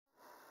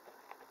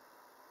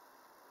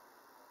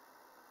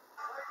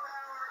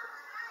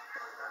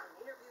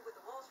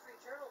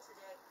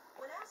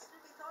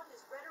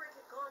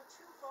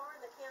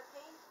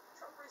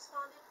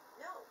responded,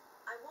 "No,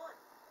 I won."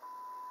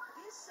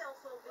 This cell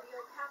phone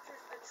video captures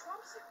a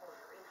Trump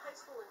supporter in high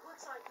school in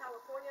Woodside,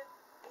 California,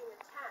 being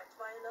attacked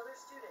by another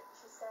student.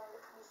 She said,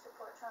 "You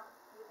support Trump,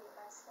 you be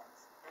arrested."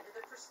 And at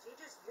the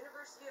prestigious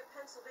University of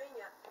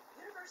Pennsylvania,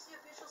 university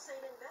officials say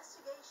an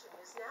investigation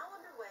is now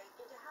underway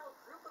into how a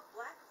group of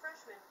black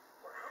freshmen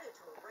were added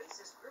to a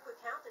racist group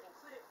account that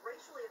included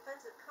racially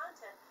offensive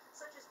content,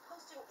 such as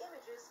posting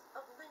images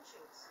of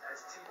lynchings.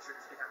 As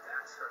teachers, we have to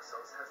ask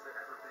ourselves, has there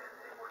ever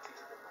been a more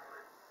teachable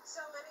moment?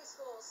 So many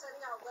schools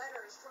sending out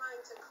letters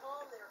trying to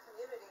calm their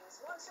communities.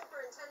 One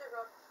superintendent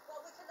wrote,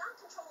 "While we cannot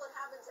control what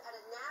happens at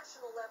a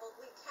national level,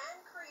 we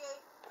can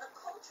create a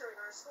culture in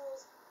our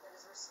schools that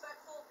is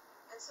respectful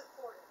and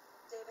supportive."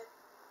 David?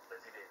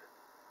 Thank you, David.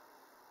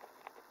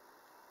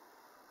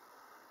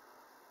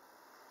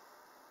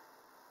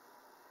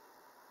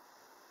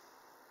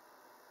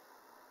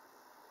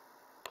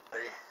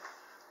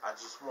 I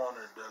just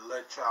wanted to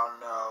let y'all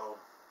know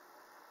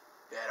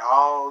that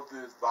all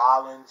this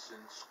violence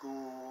in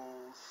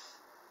schools,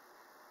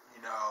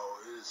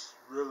 is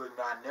really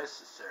not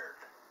necessary.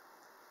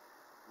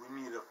 We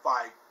need to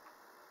fight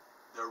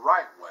the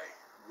right way.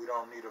 We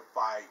don't need to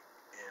fight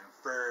in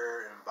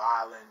fear and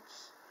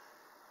violence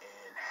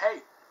and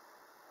hate.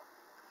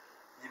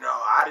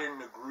 I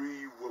didn't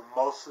agree with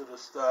most of the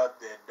stuff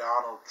that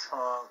Donald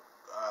Trump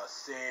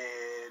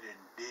said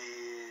and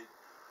did,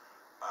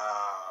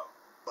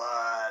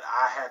 but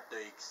I had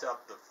to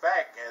accept the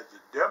fact as a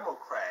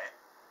Democrat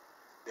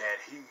that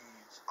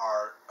he's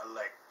our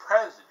elect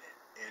president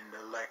and the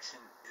election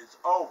is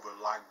over,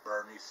 like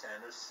Bernie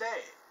Sanders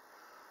said.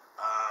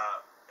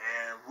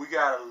 And we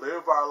got to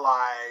live our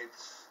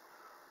lives.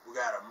 We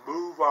got to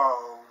move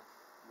on.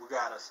 We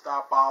got to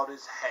stop all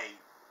this hate,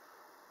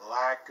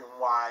 black and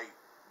white,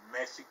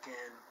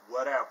 Mexican,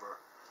 whatever.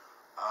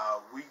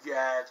 We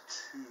got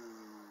to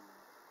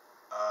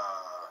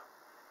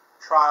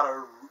try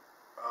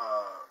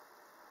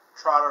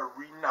to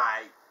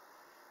reunite,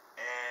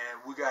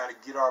 and we got to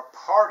get our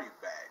party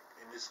back.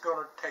 And it's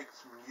going to take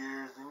some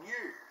years and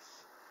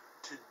years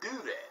to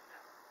do that.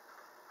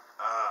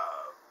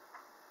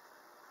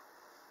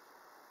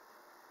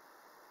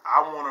 I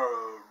want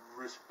to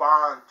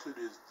respond to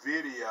this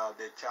video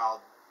that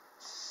y'all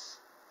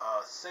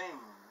seen.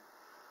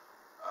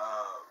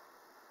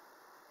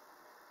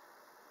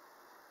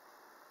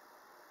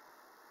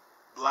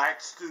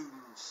 Black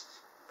students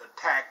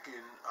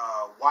attacking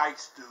white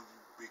students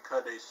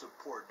because they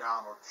support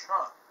Donald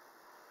Trump.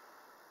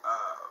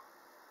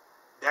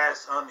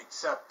 That's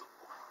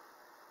unacceptable.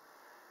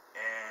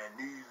 And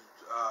these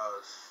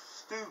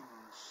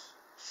students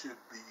should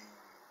be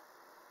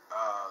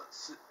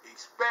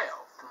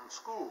expelled from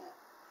school.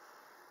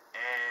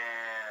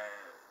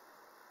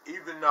 And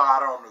even though I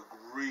don't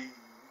agree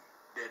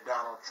that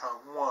Donald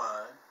Trump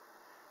won,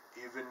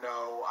 even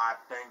though I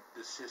think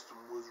the system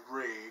was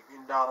rigged,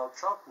 and Donald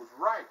Trump was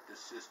right, the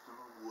system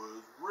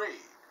was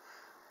rigged.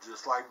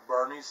 Just like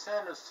Bernie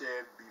Sanders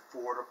said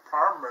before the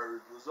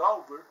primaries was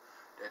over,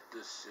 that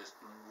the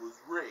system was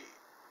rigged.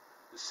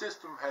 The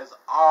system has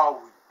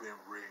always been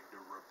rigged. The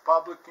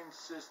Republican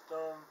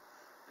system,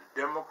 the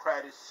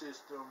Democratic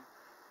system,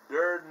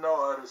 there's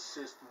no other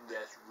system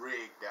that's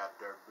rigged out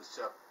there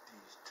except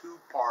these two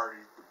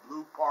parties, the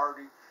blue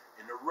party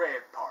and the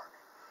red party.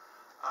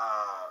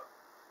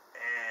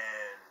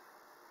 And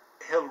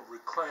Hillary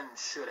Clinton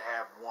should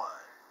have won,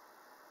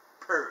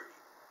 period.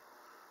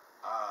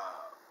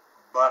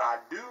 But I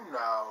do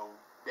know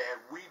that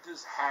we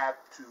just have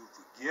to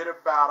forget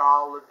about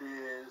all of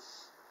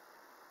this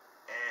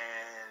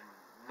and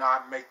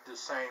not make the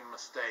same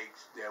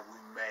mistakes that we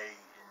made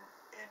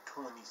in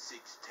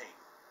 2016.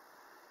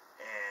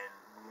 And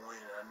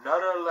when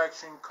another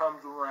election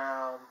comes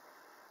around,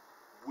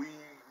 we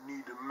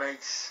need to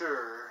make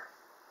sure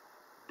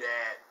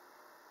that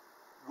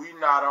we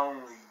not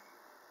only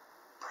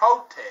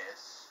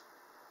protest,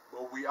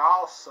 but we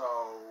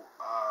also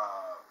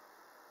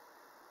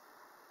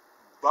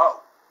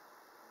vote.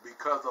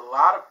 Because a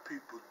lot of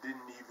people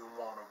didn't even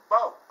want to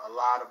vote. A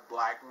lot of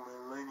black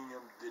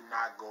millennials did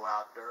not go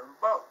out there and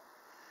vote.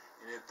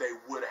 And if they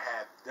would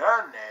have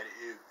done that,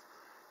 if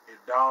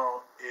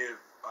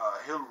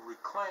Hillary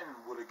Clinton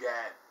would have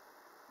got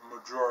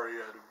majority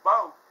of the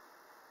vote,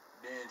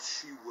 then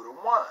she would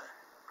have won.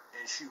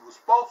 And she was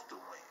supposed to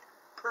win.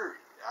 Period.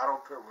 I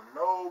don't care what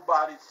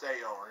nobody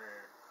say on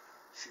here.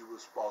 She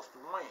was supposed to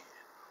win.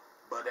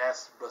 But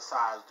that's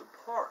besides the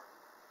point.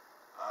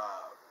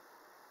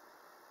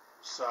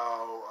 So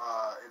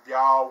if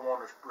y'all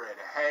want to spread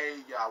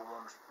hate, y'all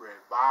want to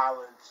spread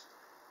violence,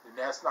 then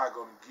that's not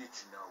going to get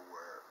you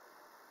nowhere.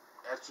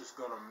 That's just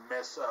going to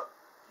mess up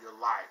your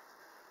life.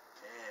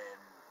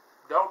 And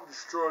don't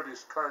destroy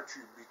this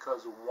country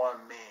because of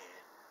one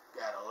man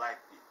got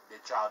elected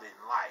that y'all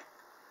didn't like.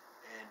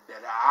 And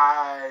that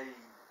I,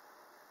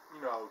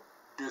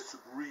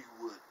 disagree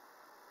with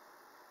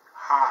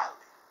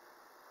highly.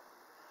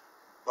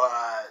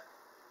 But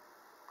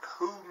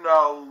who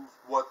knows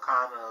what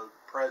kind of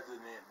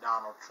president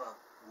Donald Trump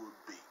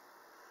would be?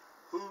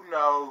 Who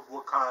knows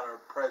what kind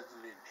of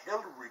president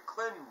Hillary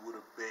Clinton would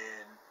have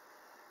been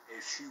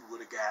if she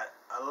would have got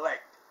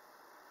elected.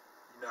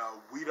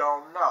 We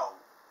don't know.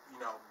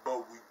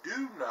 But we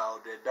do know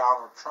that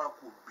Donald Trump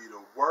would be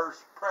the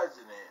worst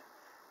president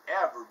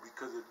ever,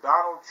 because if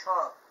Donald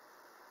Trump,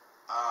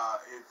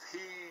 if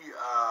he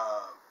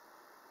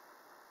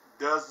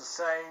does the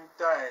same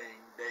thing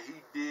that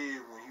he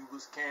did when he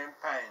was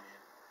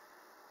campaigning,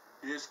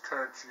 this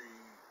country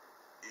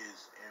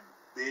is in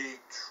big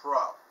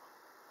trouble.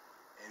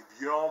 And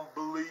if you don't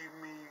believe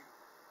me,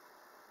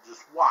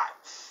 just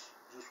watch.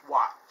 Just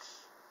watch.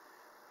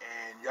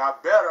 And y'all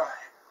better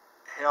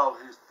held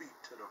his feet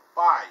to the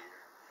fire.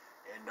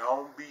 And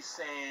don't be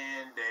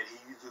saying that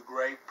he's a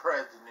great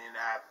president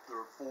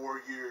after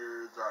 4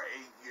 years or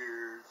 8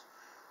 years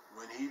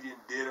when he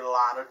did a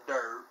lot of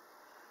dirt.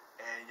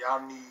 And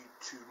y'all need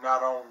to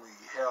not only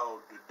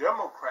hold the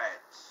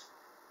Democrats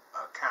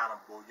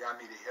accountable, y'all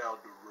need to hold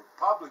the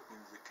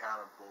Republicans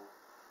accountable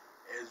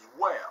as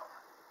well.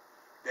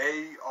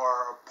 They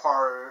are a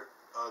part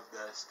of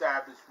the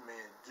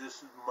establishment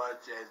just as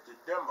much as the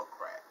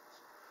Democrats.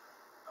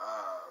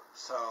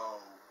 So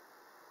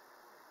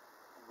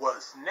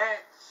what's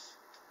next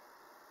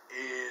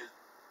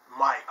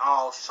might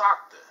all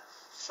shock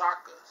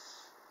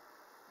us,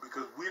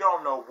 because we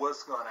don't know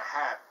what's going to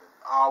happen.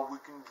 All we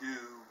can do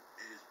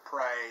is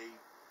pray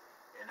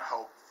and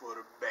hope for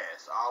the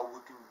best. All we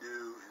can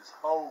do is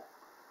hope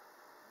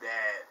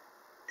that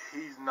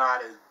he's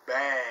not as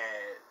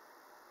bad,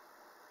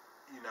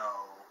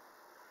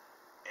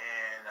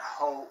 and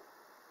hope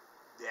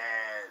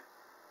that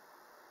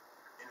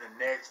in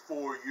the next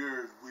 4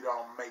 years we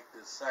don't make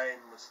the same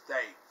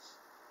mistakes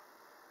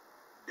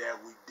that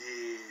we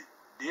did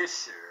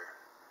this year.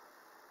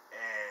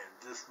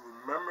 And just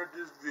remember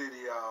this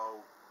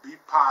video, be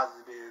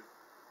positive,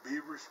 be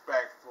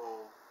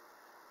respectful,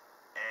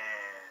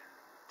 and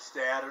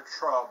stay out of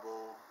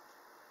trouble,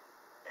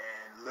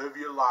 and live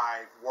your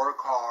life, work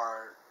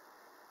hard.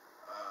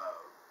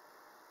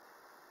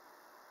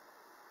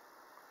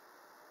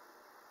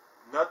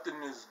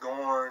 Nothing is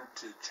going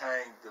to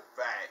change the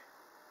fact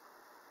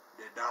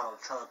that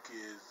Donald Trump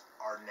is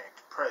our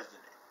next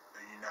president of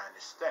the United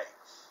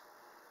States.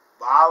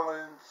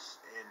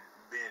 Violence and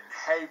being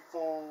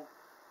hateful,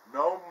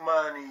 no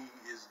money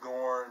is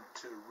going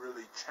to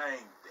really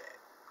change that,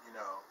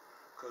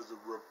 because the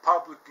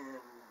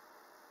Republican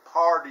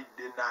Party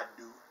did not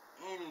do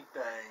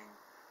anything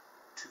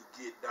to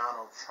get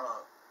Donald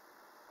Trump,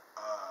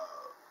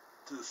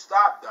 to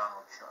stop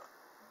Donald Trump.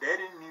 They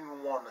didn't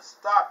even want to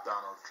stop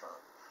Donald Trump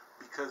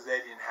because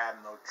they didn't have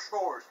no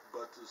choice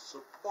but to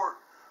support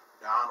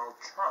Donald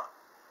Trump.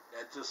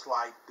 That's just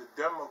like the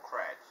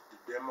Democrats. The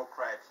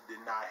Democrats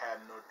did not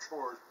have no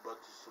choice but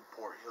to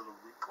support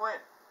Hillary Clinton.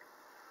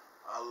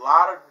 A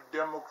lot of the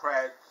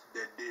Democrats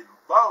that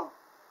didn't vote,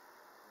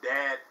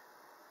 that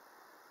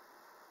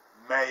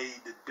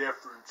made the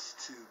difference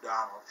to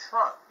Donald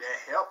Trump. That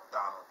helped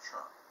Donald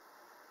Trump.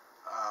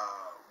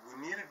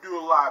 We need to do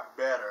a lot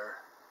better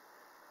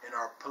in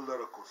our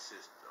political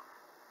system.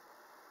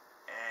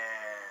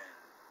 And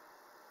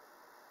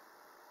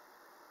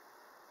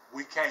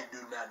we can't do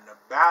nothing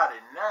about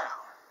it now.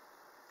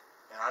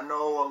 And I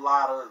know a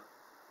lot of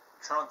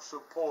Trump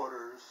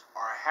supporters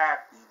are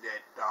happy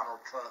that Donald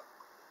Trump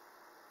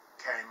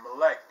came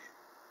elected.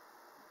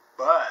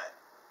 But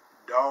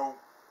don't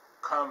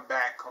come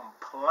back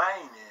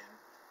complaining,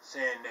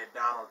 saying that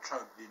Donald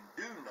Trump didn't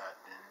do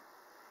nothing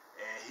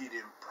and he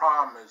didn't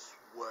promise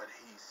what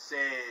he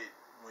said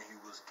when he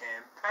was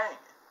campaigning.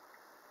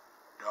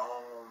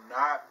 Don't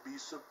not be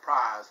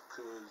surprised,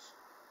 because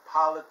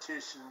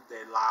politicians,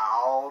 they lie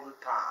all the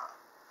time.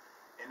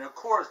 And of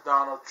course,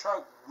 Donald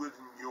Trump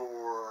wasn't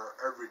your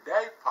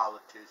everyday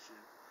politician,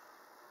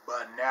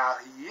 but now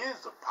he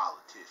is a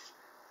politician.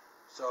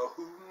 So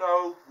who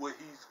knows what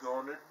he's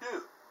going to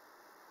do.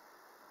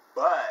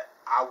 But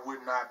I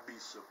would not be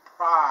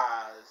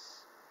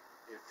surprised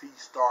if he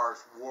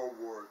starts World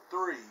War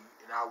III,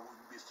 and I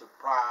wouldn't be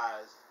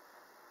surprised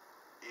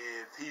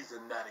if he's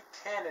another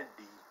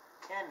Kennedy,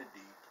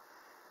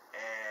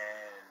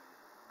 and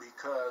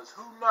because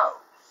who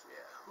knows?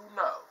 Yeah, who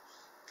knows?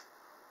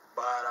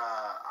 But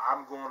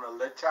I'm going to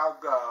let y'all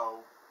go.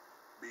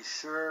 Be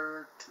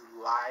sure to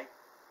like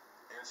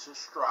and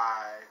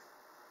subscribe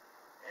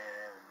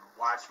and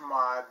watch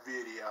my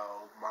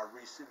videos, my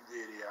recent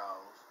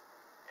videos,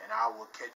 and I will catch